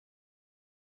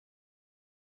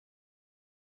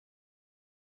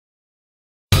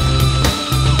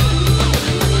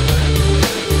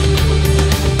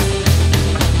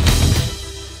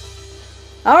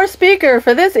Our speaker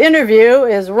for this interview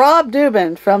is Rob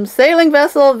Dubin from sailing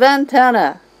vessel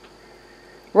Ventana.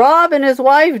 Rob and his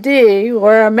wife Dee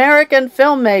were American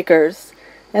filmmakers,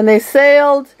 and they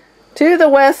sailed to the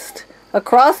west,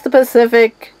 across the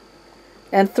Pacific,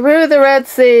 and through the Red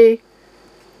Sea,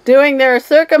 doing their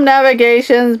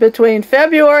circumnavigations between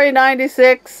February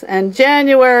 96 and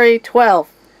January 12th.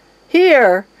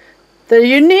 Here, the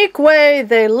unique way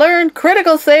they learned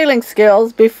critical sailing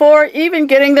skills before even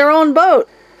getting their own boat.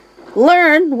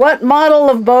 Learn what model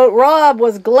of boat Rob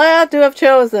was glad to have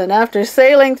chosen after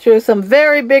sailing through some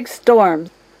very big storms.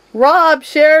 Rob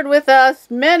shared with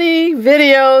us many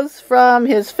videos from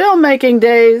his filmmaking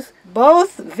days.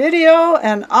 Both video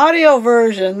and audio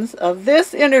versions of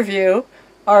this interview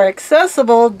are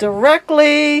accessible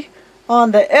directly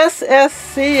on the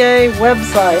SSCA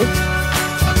website.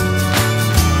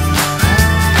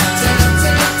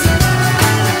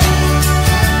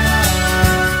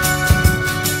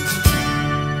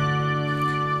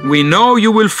 We know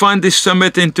you will find this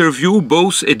summit interview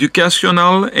both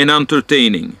educational and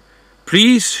entertaining.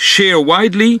 Please share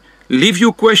widely, leave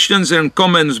your questions and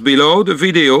comments below the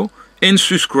video, and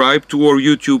subscribe to our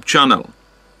YouTube channel.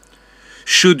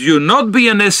 Should you not be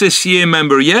an SSCA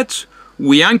member yet,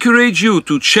 we encourage you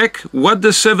to check what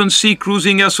the Seven Sea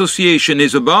Cruising Association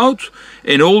is about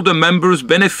and all the members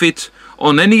benefit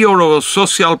on any of our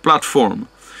social platform.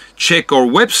 Check our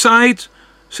website,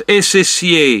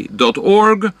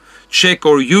 ssca.org, check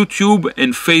our YouTube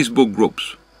and Facebook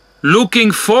groups.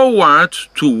 Looking forward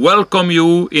to welcome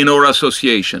you in our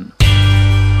association.